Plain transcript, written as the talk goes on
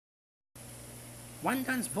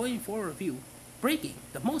Wandance Volume 4 Review. Breaking,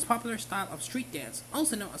 the most popular style of street dance,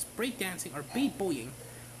 also known as breakdancing or b-boying.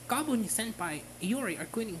 Gabo and his senpai Iori are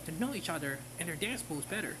getting to know each other and their dance moves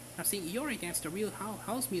better. Now seeing Iori dance to real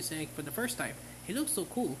house music for the first time, he looks so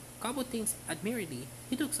cool. Gabo thinks admiringly.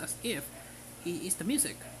 He looks as if he is the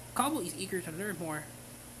music. Gabo is eager to learn more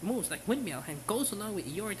moves like windmill and goes along with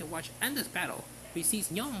Iori to watch endless battle. He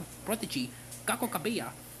sees young prodigy Gakko Kabeya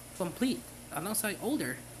complete alongside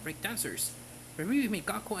older breakdancers. Review made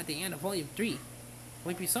Gakko at the end of Volume 3,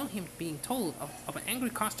 when we saw him being told of an angry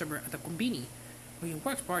customer at the combini where he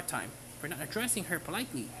works part-time for not addressing her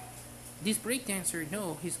politely. This breakdancer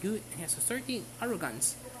knows he's good and has a certain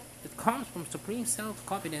arrogance that comes from supreme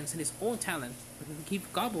self-confidence in his own talent, but will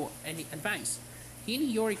give Gabo any advice. He and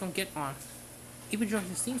Yori can get on, even though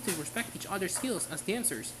they seem to respect each other's skills as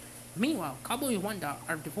dancers. Meanwhile, Gabo and Wanda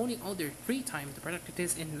are devoting all their free time to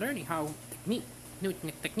practice and learning new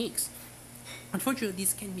techniques. Unfortunately,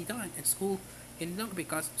 this can be done at school in long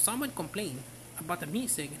because someone complained about the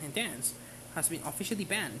music and dance has been officially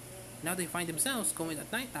banned. Now they find themselves going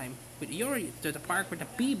at nighttime with Iori to the park where the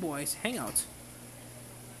B-boys hang out.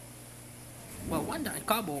 While Wanda and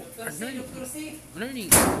Cabo are learning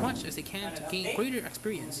as much as they can to gain greater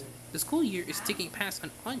experience. The school year is ticking past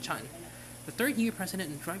on Onchan. The third-year president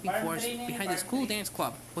and driving force behind the school dance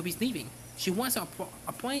club will be leaving. She wants to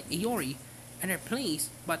appoint Iori in her place,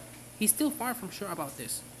 but he's still far from sure about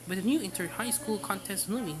this. With the new inter-high school contest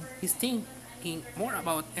looming, he's thinking more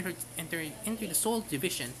about entering into the Seoul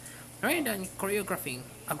division rather than choreographing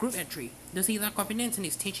a group entry. Does he lack confidence in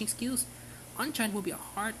his teaching skills? Anchan will be a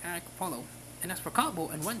hard act to follow. And as for Cabo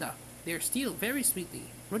and Wanda, they are still very sweetly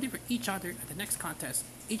rooting for each other at the next contest,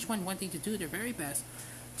 each one wanting to do their very best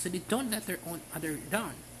so they don't let their own other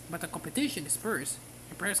down. But the competition is fierce,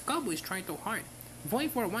 and perhaps Cabo is trying too hard.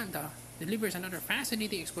 Void for Wanda delivers another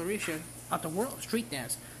fascinating exploration of the world of street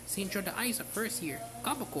dance, seen through the eyes of first year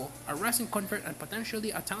Kabako, a recent convert and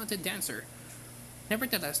potentially a talented dancer.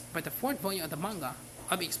 Nevertheless, by the fourth volume of the manga,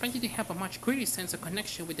 I'll be expecting to have a much greater sense of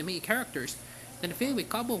connection with the main characters than the feeling with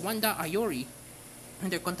Kabo, Wanda, Ayori,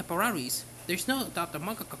 and their contemporaries. There's no doubt the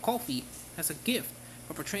mangaka Kofi has a gift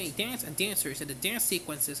for portraying dance and dancers, and the dance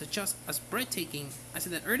sequences are just as breathtaking as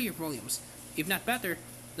in the earlier volumes, if not better.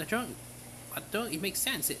 But though it makes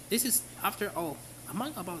sense, this is, after all, a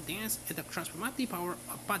manga about dance and the transformative power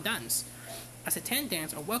of Wandance. As the 10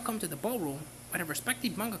 dance are welcome to the ballroom, with the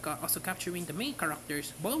respective mangaka also capturing the main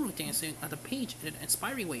characters' ballroom dancing on the page in an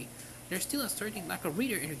inspiring way, there's still a certain lack of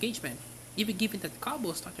reader engagement, even given that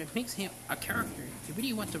Kabo's starter makes him a character you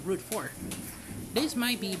really want to root for. This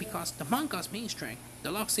might be because the manga's main strength,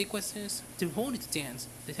 the love sequences, devoted to dance,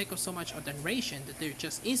 they take up so much of the narration that there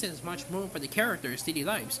just isn't as much room for the characters' daily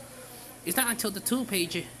lives. It's not until the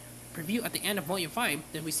 2-page preview at the end of Volume 5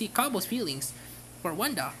 that we see Kabo's feelings for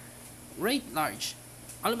Wanda writ large,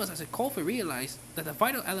 almost as if Kofi realized that the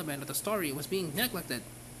vital element of the story was being neglected.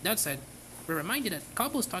 That said, we're reminded that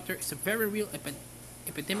Kabo's stutter is a very real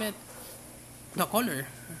epidemic. The color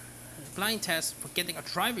blind test for getting a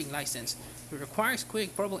driving license. It requires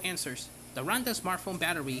quick verbal answers. The random smartphone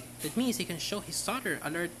battery, that means he can show his stutter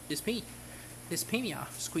alert dyspnea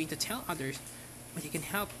screen to tell others, but he can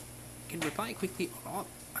reply quickly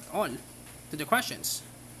at all to the questions.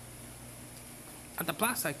 At the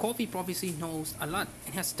plus side, Kofi obviously knows a lot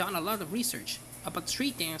and has done a lot of research about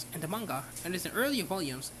street dance and the manga, and in earlier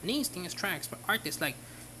volumes, names dance tracks by artists like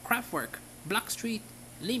Kraftwerk, Blackstreet,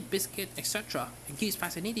 Limp Bizkit, etc., and gives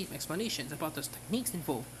fascinating explanations about the techniques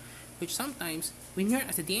involved, which sometimes we hear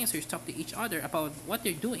as the dancers talk to each other about what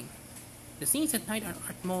they're doing. The scenes at night are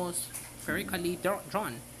atmospherically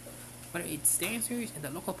drawn, whether it's dancers in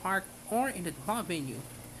the local park or in the club venue.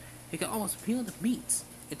 You can almost feel the beats.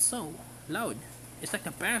 It's so loud. It's like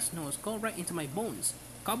the bass notes go right into my bones.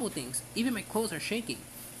 Couple things, even my clothes are shaking.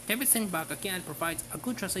 Kevin Sandbach again provides a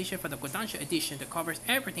good translation for the Kodansha edition that covers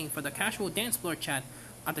everything from the casual dance floor chat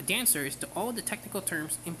of the dancers to all the technical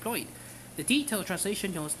terms employed. The detailed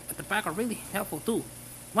translation notes at the back are really helpful too.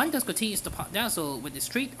 One does continues to dazzle with the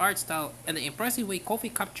street art style and the impressive way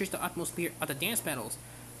Kofi captures the atmosphere of the dance battles.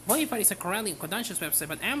 Volume 5 is currently on Kodansha's website,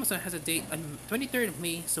 but Amazon has a date on 23rd of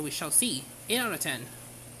May, so we shall see. 8 out of 10.